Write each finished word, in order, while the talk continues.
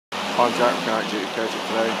Hi Jack, we're going out duty Healthcheck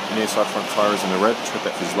today. The near side front tyre is in the red, tread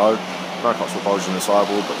depth is low. No cuts or bulges in the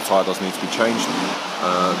sidewall, but the tyre does need to be changed.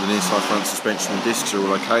 The near side front suspension and discs are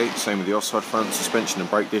all okay. Same with the offside front, suspension and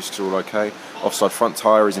brake discs are all okay. Offside front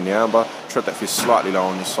tyre is in the amber. Tread depth is slightly low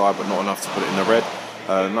on this side, but not enough to put it in the red.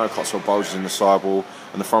 No cuts or bulges in the sidewall,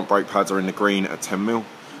 and the front brake pads are in the green at 10mm.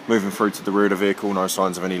 Moving through to the rear of the vehicle, no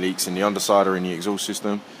signs of any leaks in the underside or in the exhaust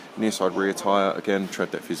system. Near side rear tyre, again, tread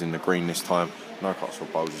depth is in the green this time. No cuts or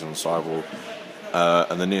bulges on the sidewall.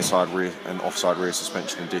 And the near side rear and offside rear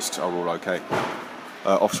suspension and discs are all okay.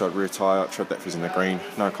 Offside rear tyre, tread depth is in the green,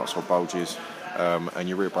 no cuts or bulges. And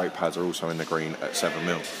your rear brake pads are also in the green at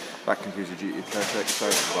 7mm. That concludes your duty of care check. So,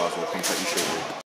 advisor will contact you shortly.